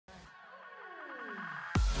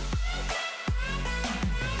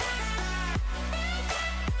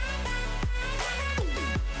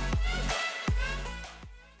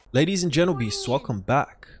Ladies and gentlemen, welcome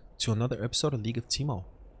back to another episode of League of Teemo.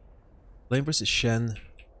 Playing versus Shen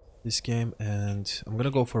this game, and I'm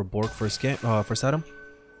gonna go for a Bork first item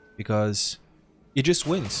because it just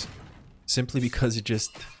wins. Simply because it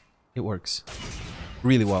works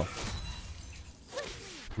really well.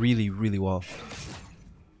 Really well.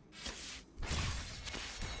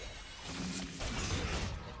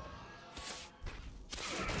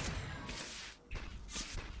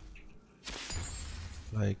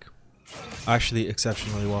 Like, actually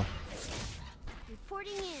exceptionally well.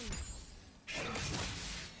 Reporting in.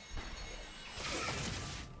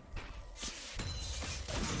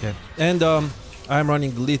 Okay, and I'm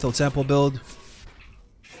running the lethal tempo build.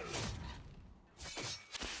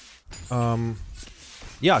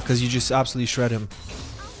 Yeah, because you just absolutely shred him.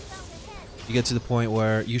 You get to the point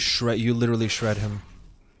where you literally shred him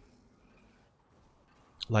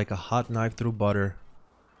like a hot knife through butter.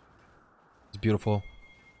 It's beautiful.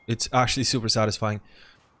 It's actually super satisfying.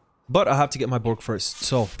 But I have to get my Bork first,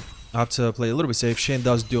 so I have to play a little bit safe. Shen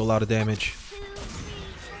does do a lot of damage,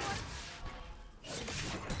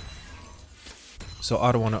 so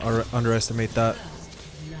I don't want to underestimate that.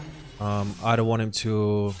 I don't want him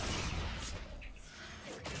to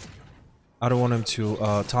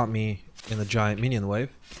taunt me in the giant minion wave.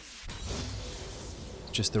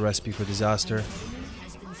 Just the recipe for disaster.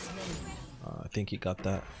 I think he got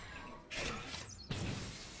that.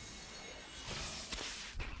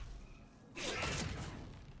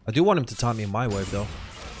 I do want him to taunt me in my wave though.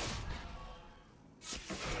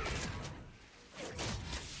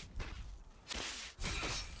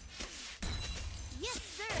 Yes,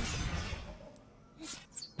 sir.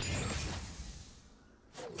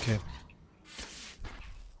 Okay.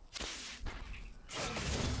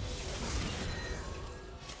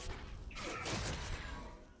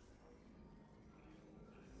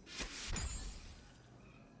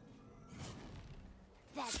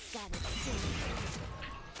 That's gotta sting.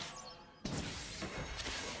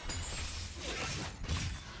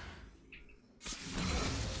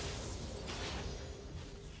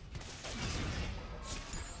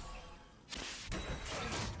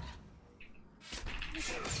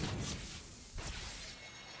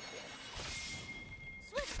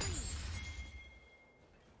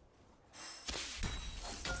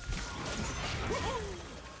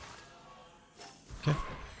 Okay.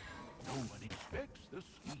 Nobody expects the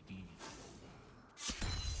sweetie.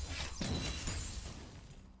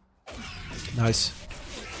 Nice.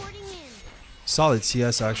 Reporting in. Solid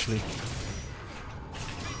CS actually.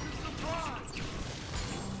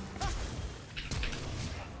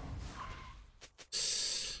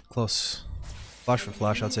 Close. Flash for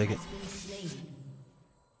flash, I'll take it.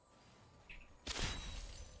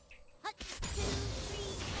 Hut, 2, 3,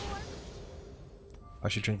 4. I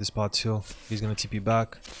should drink this pot too. He's gonna TP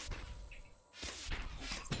back.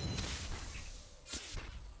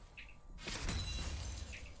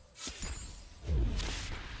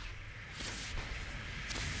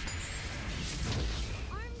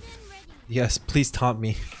 Armed and ready. Yes, please taunt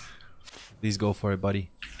me. Please go for it, buddy.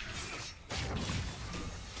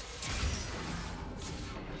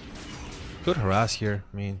 Could harass here.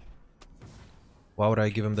 I mean, why would I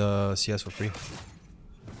give him the CS for free?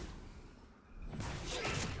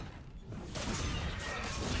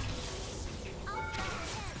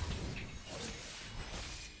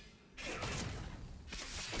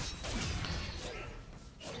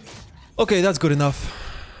 Okay, that's good enough.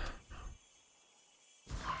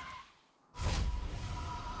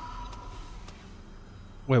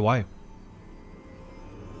 Wait, why?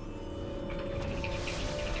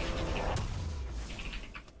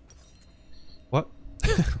 What?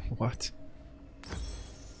 What?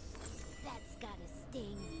 That's gotta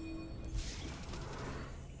sting.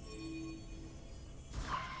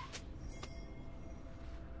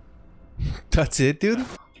 That's it, dude?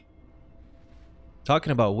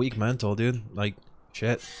 Talking about weak mental, dude. Like,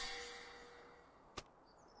 shit.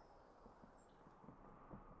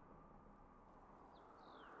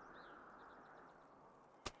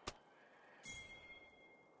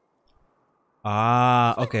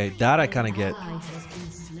 Ah, okay. That I kind of get.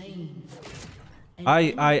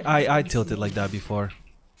 I tilted like that before.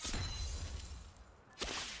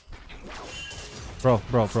 Bro.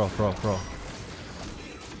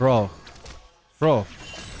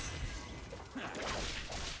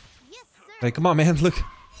 Yes, sir. Hey, come on, man. Look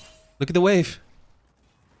at the wave.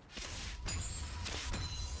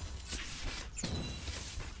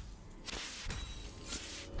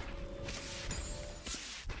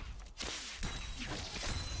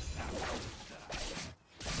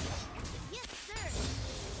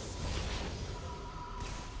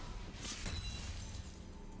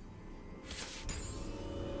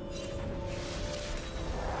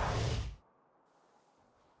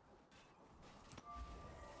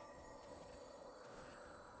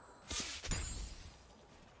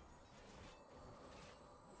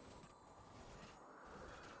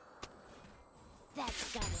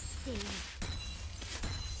 sting.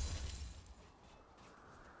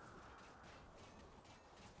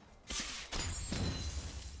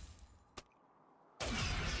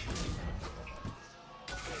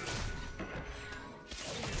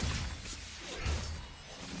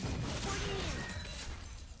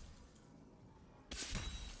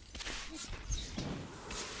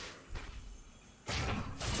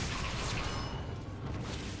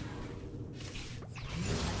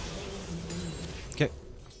 Okay.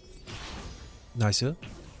 Nice.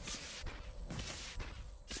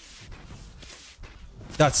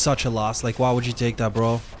 That's such a loss. Like, why would you take that,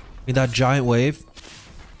 bro? In that giant wave.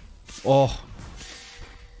 Oh.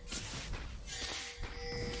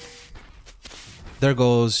 There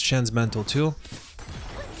goes Shen's mental too.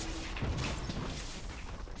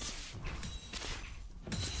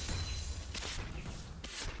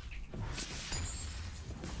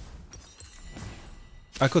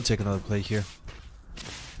 I could take another play here.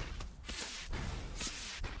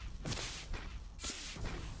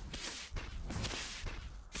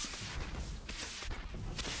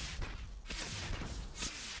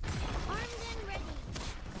 Armed and ready.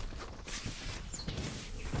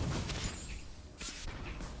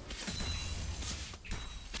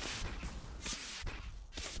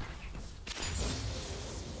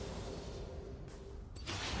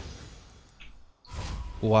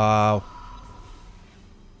 Wow.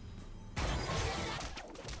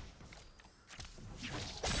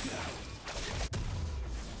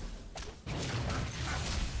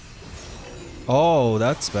 Oh,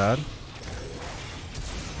 that's bad.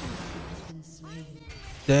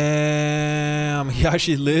 Damn, he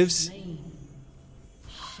actually lives?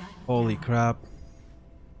 Holy crap.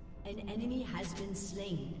 An enemy has been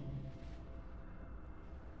slain.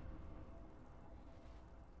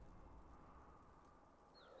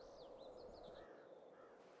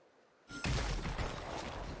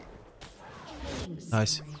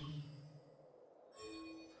 Nice.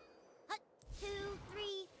 Hut, 2,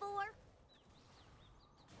 3, 4.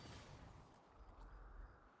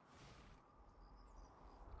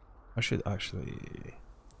 I should actually...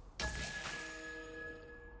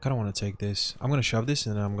 kind of want to take this. I'm going to shove this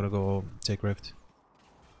and then I'm going to go take Rift.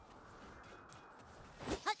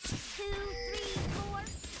 Hut, 2, 3, 4.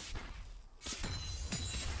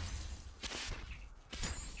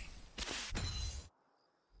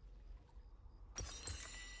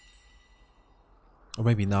 Or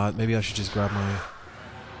maybe not. Maybe I should just grab my...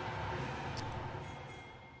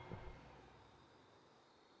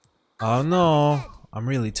 Oh no! I'm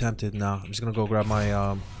really tempted now. I'm just gonna go grab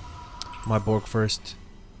my my Bork first.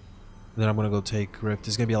 Then I'm gonna go take Rift.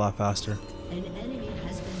 It's gonna be a lot faster. An enemy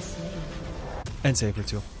has been slain. And safer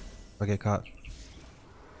too. If I get caught.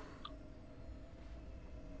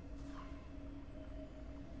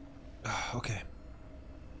 Okay.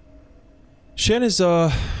 Shen is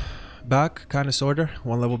back, kinda sorta.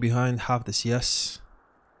 One level behind, half the CS.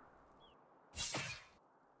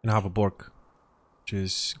 And I have a Bork. Which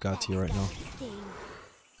is got to you right now. Sting.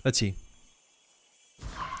 Let's see.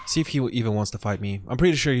 See if he even wants to fight me. I'm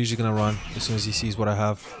pretty sure he's just gonna run as soon as he sees what I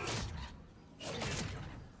have.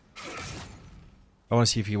 I want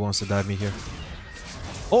to see if he wants to dive me here.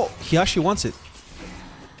 Oh, he actually wants it.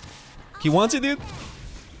 He wants it, dude.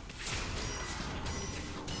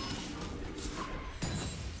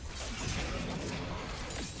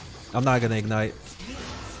 I'm not gonna ignite.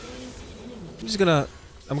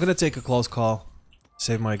 I'm gonna take a close call.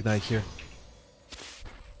 Save my ignite here.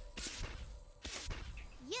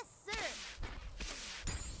 Yes, sir.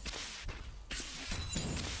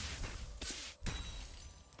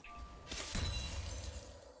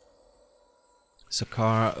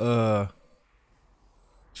 Sakara,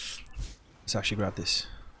 let's actually grab this.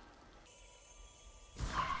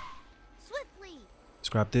 Swiftly. Let's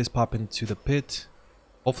grab this, pop into the pit.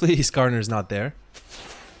 Hopefully his Garner's not there.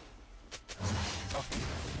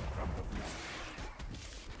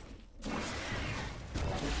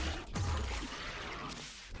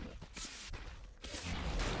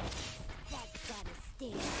 That's gotta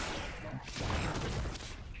sting.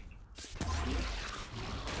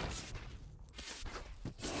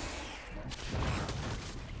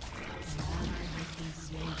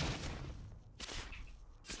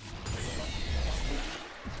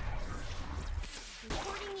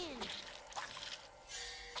 Reporting in.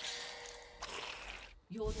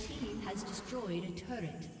 Your team has destroyed a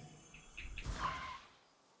turret.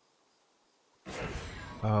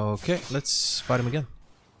 Okay, let's fight him again.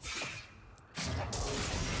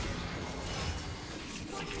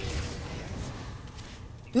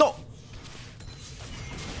 No!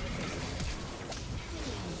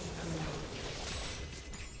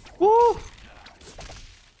 Woo!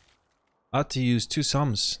 I had to use 2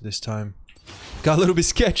 sums this time. Got a little bit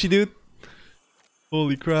sketchy, dude.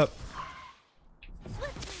 Holy crap.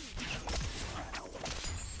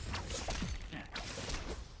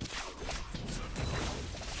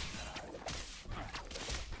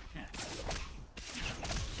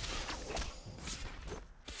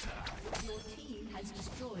 Your team has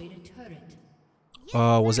destroyed a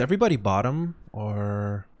turret. Was everybody bottom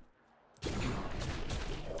or?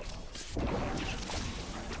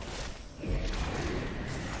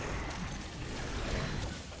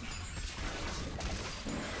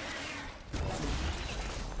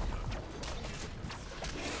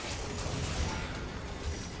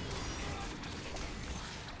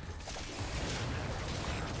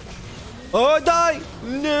 Oh, die!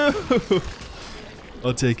 No!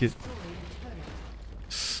 I'll take it.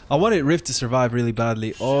 I wanted Rift to survive really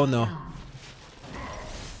badly. Oh no.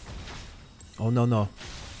 Oh no, no.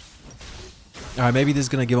 Alright, maybe this is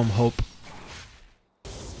gonna give him hope.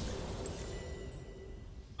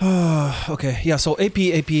 Okay, yeah, so AP,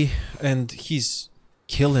 and he's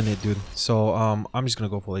killing it, dude. So, I'm just gonna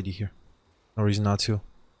go full AD here. No reason not to.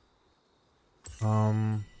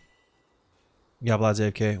 Yeah, Vlad's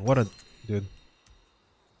AFK. What a dude.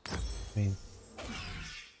 I mean,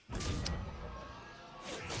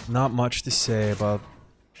 not much to say about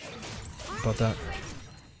that.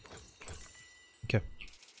 Okay.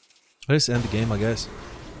 Let's end the game, I guess.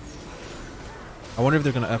 I wonder if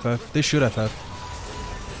they're gonna FF. They should FF.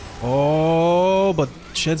 Oh, but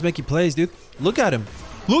Shen's making plays, dude. Look at him.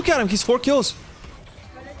 Look at him. He's 4 kills.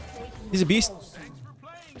 He's a beast.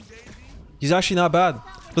 He's actually not bad.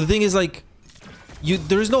 But the thing is, like,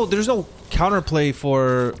 there's no counterplay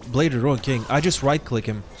for Blade of Ruin King. I just right click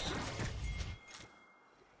him.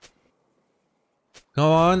 Come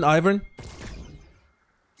on, Ivern.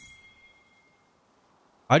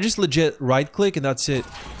 I just legit right click and that's it.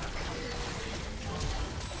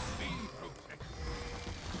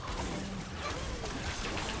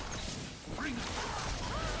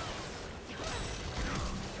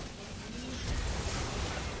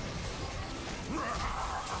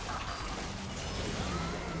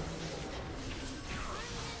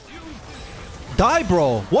 Die,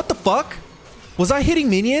 bro. What the fuck? Was I hitting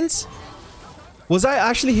minions? Was I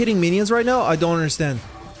actually hitting minions right now? I don't understand.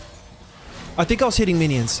 I think I was hitting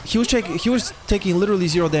minions. He was taking literally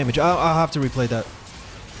 0 damage. I'll have to replay that.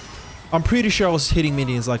 I'm pretty sure I was hitting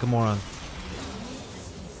minions like a moron.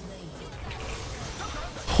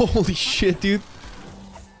 Holy shit, dude.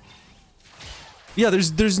 Yeah,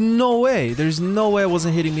 there's no way. There's no way I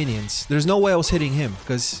wasn't hitting minions. There's no way I was hitting him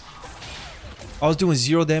because I was doing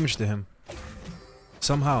 0 damage to him.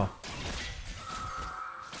 Somehow.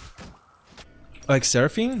 Like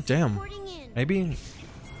Seraphine? Damn. Maybe.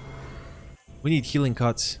 We need healing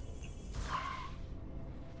cuts.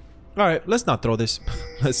 Alright, let's not throw this.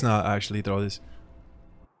 Let's not actually throw this.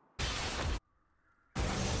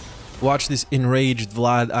 Watch this enraged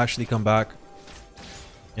Vlad actually come back.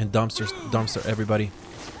 And dumpster everybody.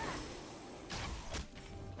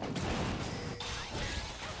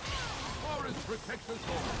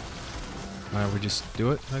 Alright, we just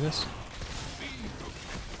do it, I guess.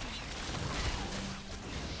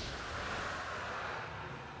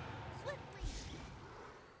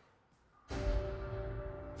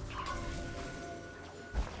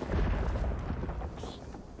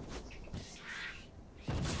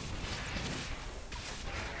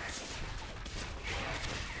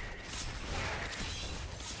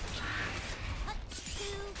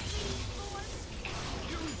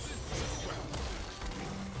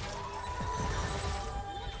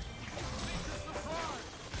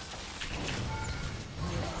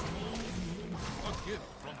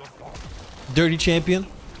 Dirty champion.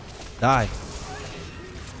 Die.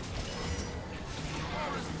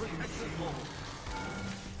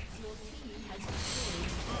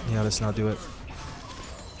 Yeah, let's not do it.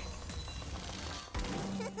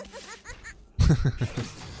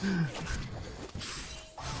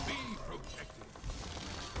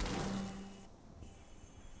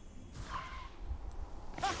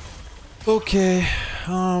 Okay.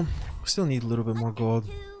 Still need a little bit more gold.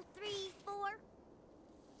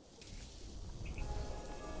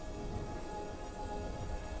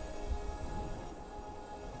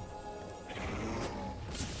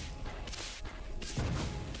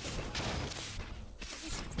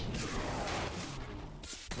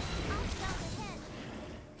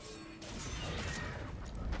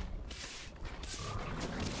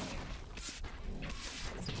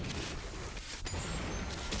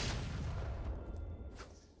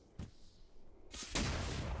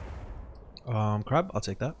 Crab, I'll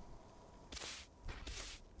take that.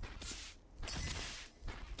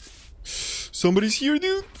 Somebody's here,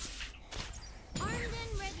 dude. Armed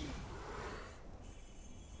and ready.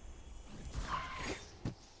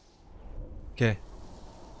 Okay.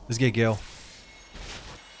 Let's get Gale.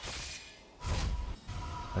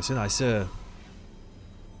 Nice.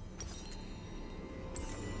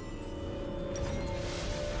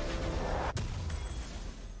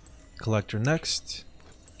 Collector next.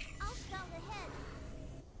 I'll scout ahead.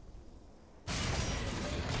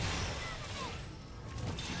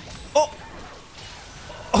 Oh!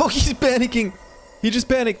 Oh, he's panicking. He just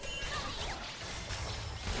panicked.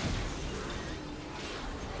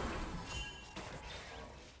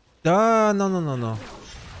 Ah, no.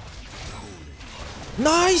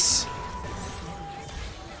 Nice!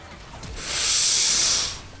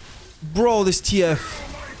 Bro, this TF.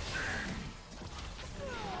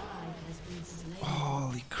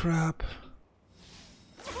 Holy crap.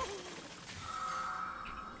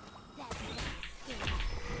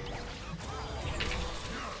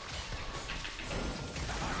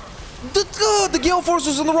 The Galeforce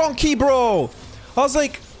was on the wrong key, bro. I was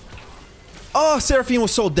like, oh, Seraphine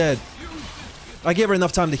was so dead. I gave her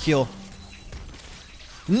enough time to heal.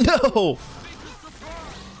 No!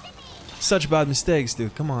 Such bad mistakes,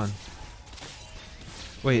 dude. Come on.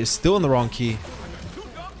 Wait, it's still in the wrong key.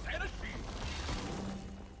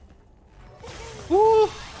 Woo!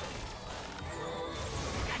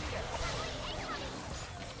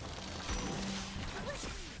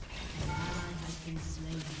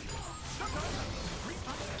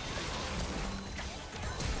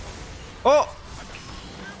 Oh!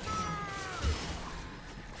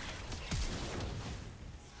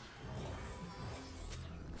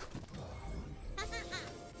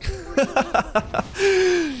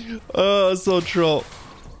 Oh, so troll.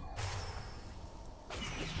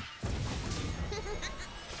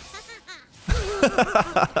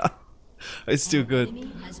 It's too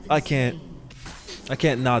good. I can't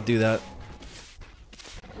not do that.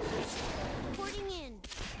 Reporting in.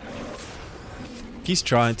 He's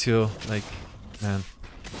trying to, like, man.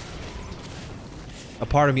 A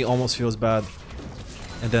part of me almost feels bad,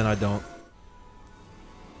 and then I don't.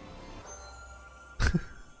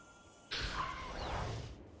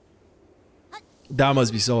 That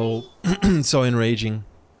must be so so enraging.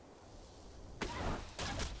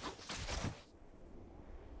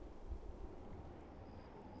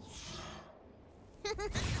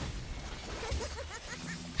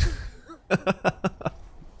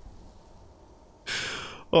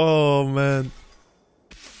 Oh man.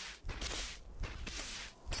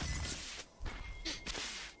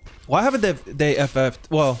 Why haven't they FF'd?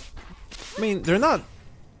 Well, I mean, they're not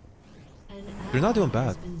doing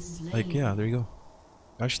bad. Like, yeah, there you go.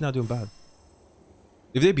 Actually not doing bad.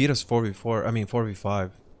 If they beat us 4v4, I mean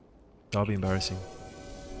 4v5, that'll be embarrassing.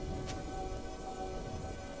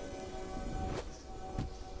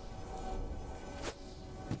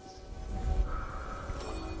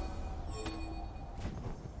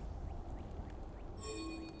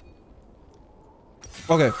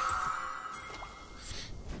 Okay.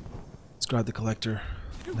 Let's grab the collector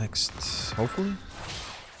next, hopefully.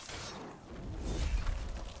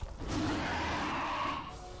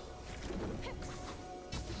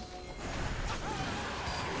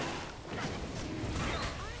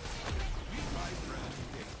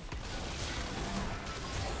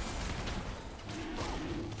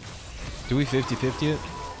 Do we 50-50 it?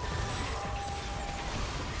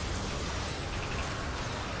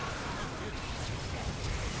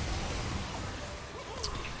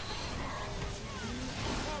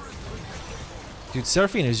 Dude,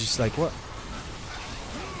 Seraphine is just like, what?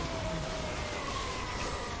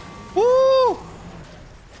 Woo!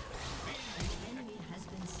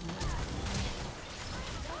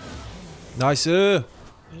 Nice.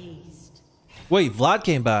 Wait, Vlad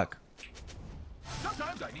came back.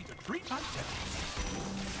 Sometimes I need to treat myself.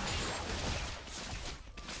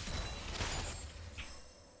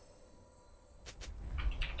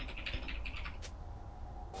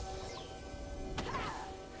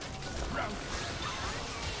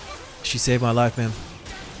 She saved my life, man.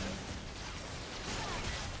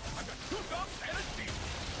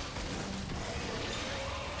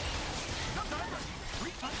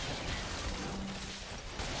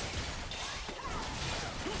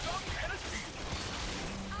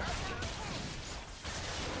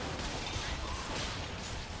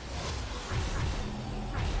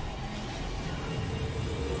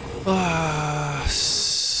 Ah,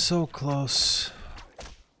 so close.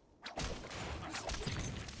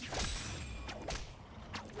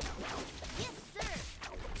 Yes, sir.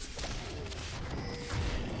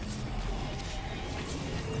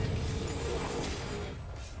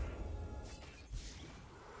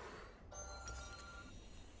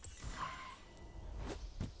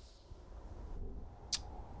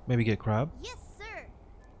 Maybe get crab. Yes, sir.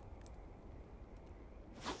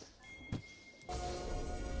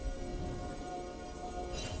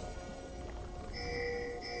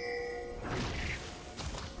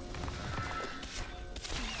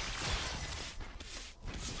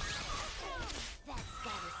 That's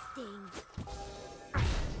gotta sting.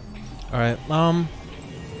 Alright,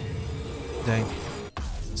 dang.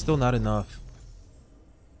 Still not enough.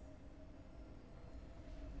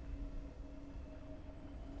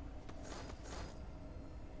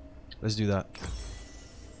 Let's do that.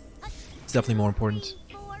 It's definitely more important.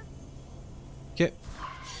 3, 4. Okay.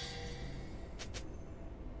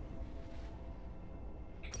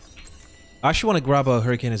 I actually want to grab a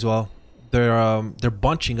hurricane as well. They're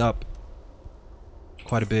bunching up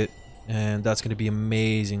quite a bit, and that's going to be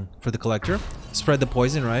amazing for the collector. Spread the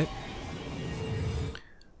poison, right?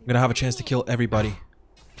 I'm going to have a chance to kill everybody.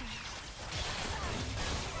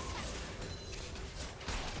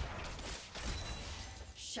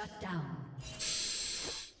 Shut down.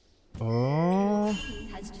 Oh. Team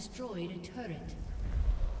has destroyed a turret.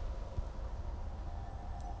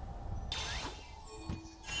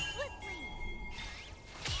 Swiftly.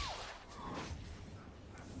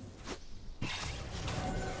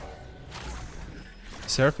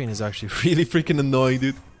 Seraphine is actually really freaking annoying,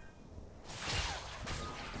 dude.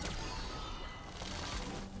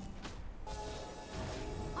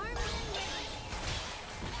 Armed and ready.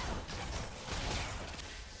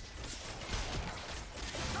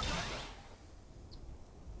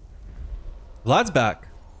 Vlad's back.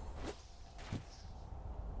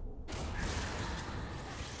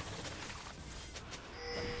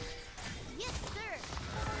 Yes, sir.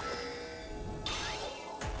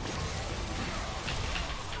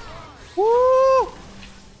 Woo!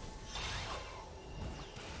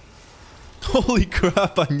 Holy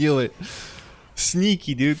crap, I knew it.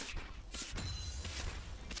 Sneaky, dude.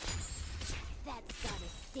 That's gotta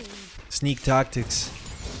sting. Sneak tactics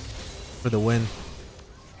for the win.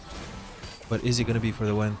 But is it going to be for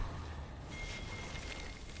the win?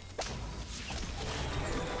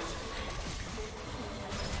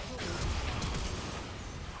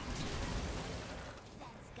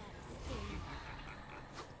 That's gotta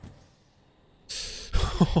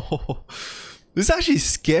sting. This is actually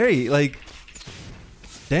scary. Like,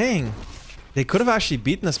 dang. They could have actually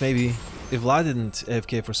beaten us maybe if Vlad didn't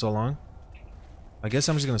AFK for so long. I guess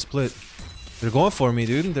I'm just going to split. They're going for me,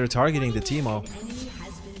 dude. They're targeting the Teemo. An enemy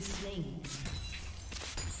has been slain.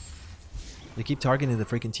 They keep targeting the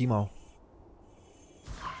freaking Teemo.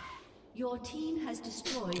 Your team has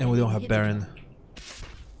destroyed. And we an don't have inhibitor. Baron.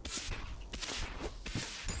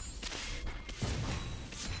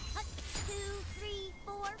 Hut, 2, 3,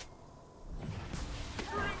 4.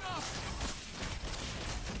 Bring up!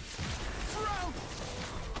 Round!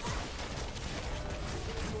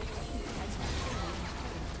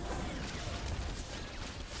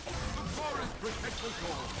 The forest protects us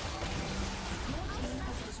all.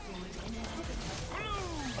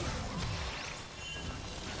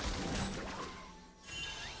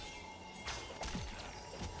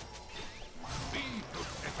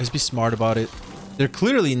 Let's be smart about it. They're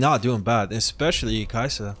clearly not doing bad, especially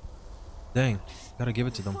Kaisa. Dang, gotta give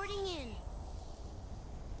it to them. Reporting in.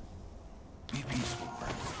 Be peaceful,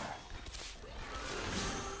 friend.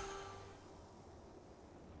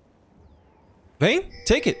 Vayne,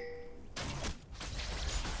 take it.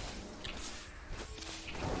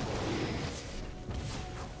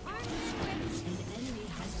 Armed and ready. An enemy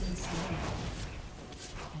has been slain.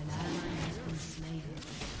 An ally has been slain.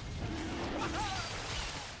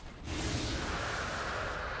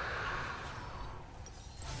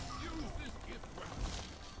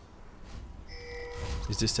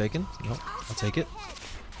 Is this taken? No, I'll take it.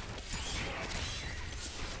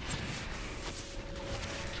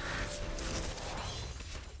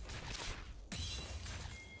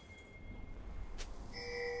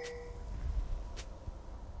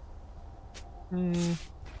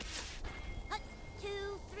 Hut, 2,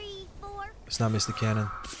 3, 4. Let's not miss the cannon.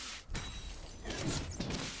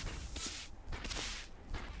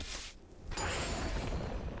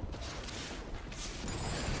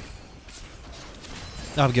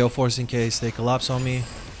 I have Galeforce in case they collapse on me.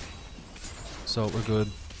 So we're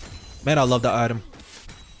good. Man, I love that item.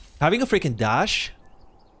 Having a freaking dash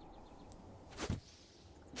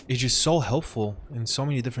is just so helpful in so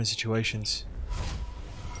many different situations.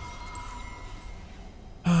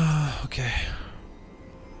 Okay.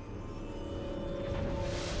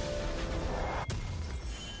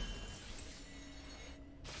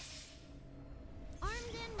 Armed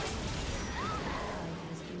and ready.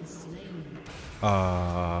 Has been slain.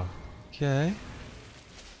 Okay.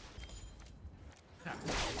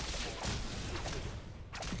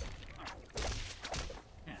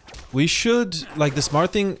 We should, like, the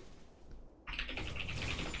smart thing.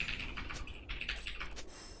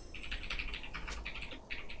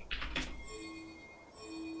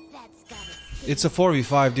 That's got it. It's a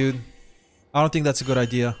 4v5, dude. I don't think that's a good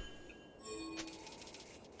idea.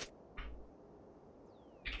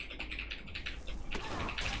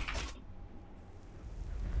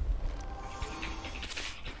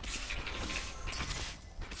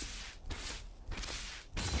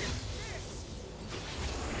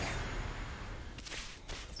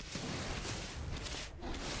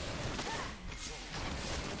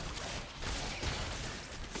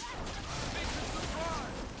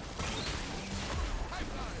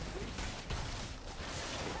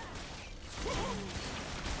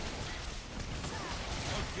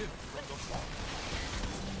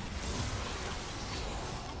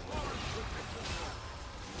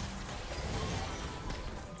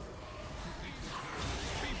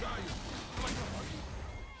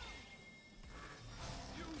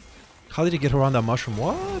 How did he get around that mushroom?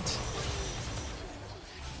 What?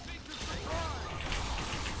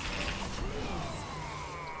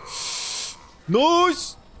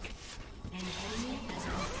 Nice!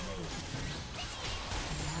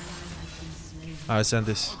 Alright, send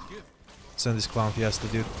this. Send this clown fiesta,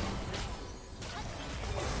 dude.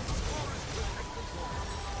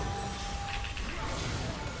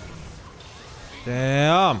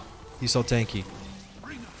 Damn! He's so tanky.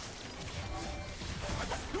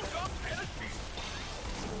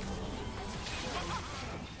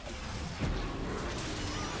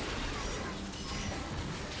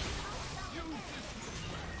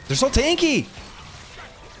 They're so tanky!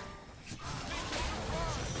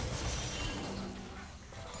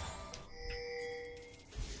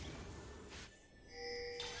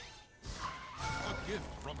 A gift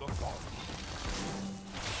from the Father.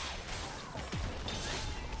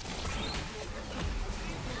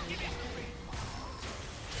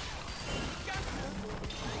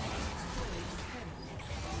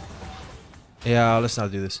 Yeah, let's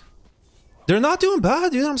not do this. They're not doing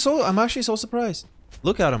bad, dude. I'm actually so surprised.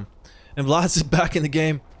 Look at him. And Vlad's back in the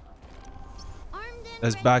game. Armed and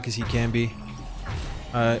As ready. back as he can be.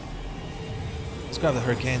 Alright. Let's grab the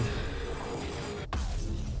hurricane.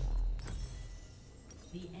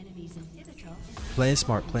 The enemy's inhibitor is Playing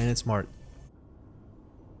smart, playing it smart.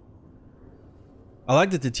 I like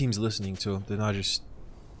that the team's listening too. They're not just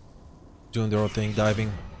doing their own thing,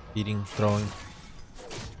 diving, eating, throwing.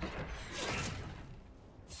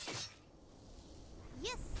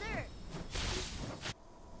 Yes, sir.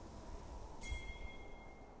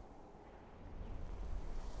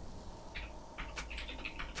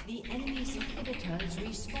 the enemy's inhibitors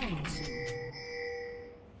respawn soon.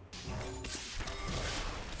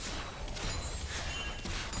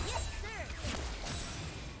 Yes, sir.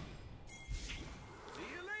 See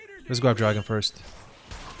you later. Let's grab dragon first.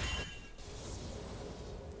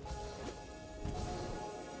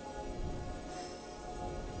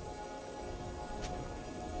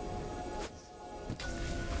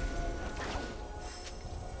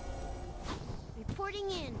 Reporting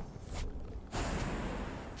in.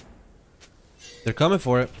 They're coming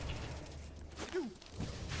for it.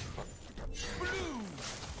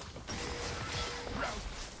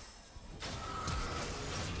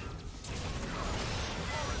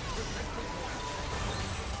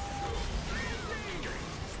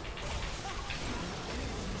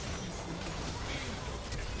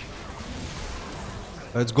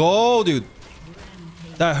 Let's go, dude.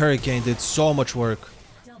 That hurricane did so much work.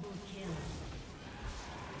 Double kill.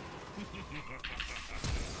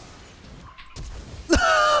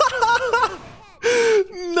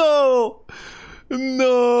 No!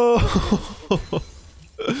 No!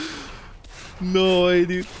 No way,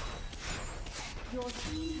 dude. Your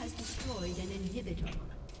team has destroyed an inhibitor.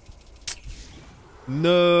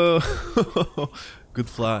 No! Good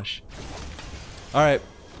flash. Alright.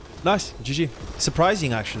 Nice. GG.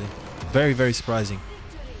 Surprising, actually. Very, very surprising.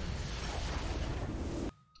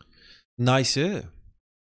 Nice. Is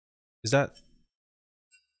that...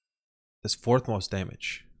 That's fourth most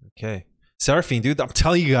damage. Okay. Seraphine, dude, I'm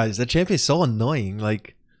telling you guys, that champion is so annoying.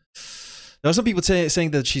 Like, there are some people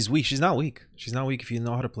saying that she's weak. She's not weak. She's not weak if you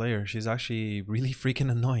know how to play her. She's actually really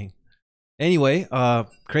freaking annoying. Anyway,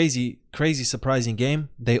 crazy surprising game.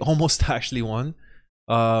 They almost actually won.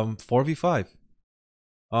 4v5.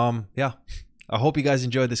 Yeah. I hope you guys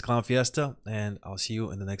enjoyed this Clown Fiesta, and I'll see you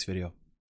in the next video.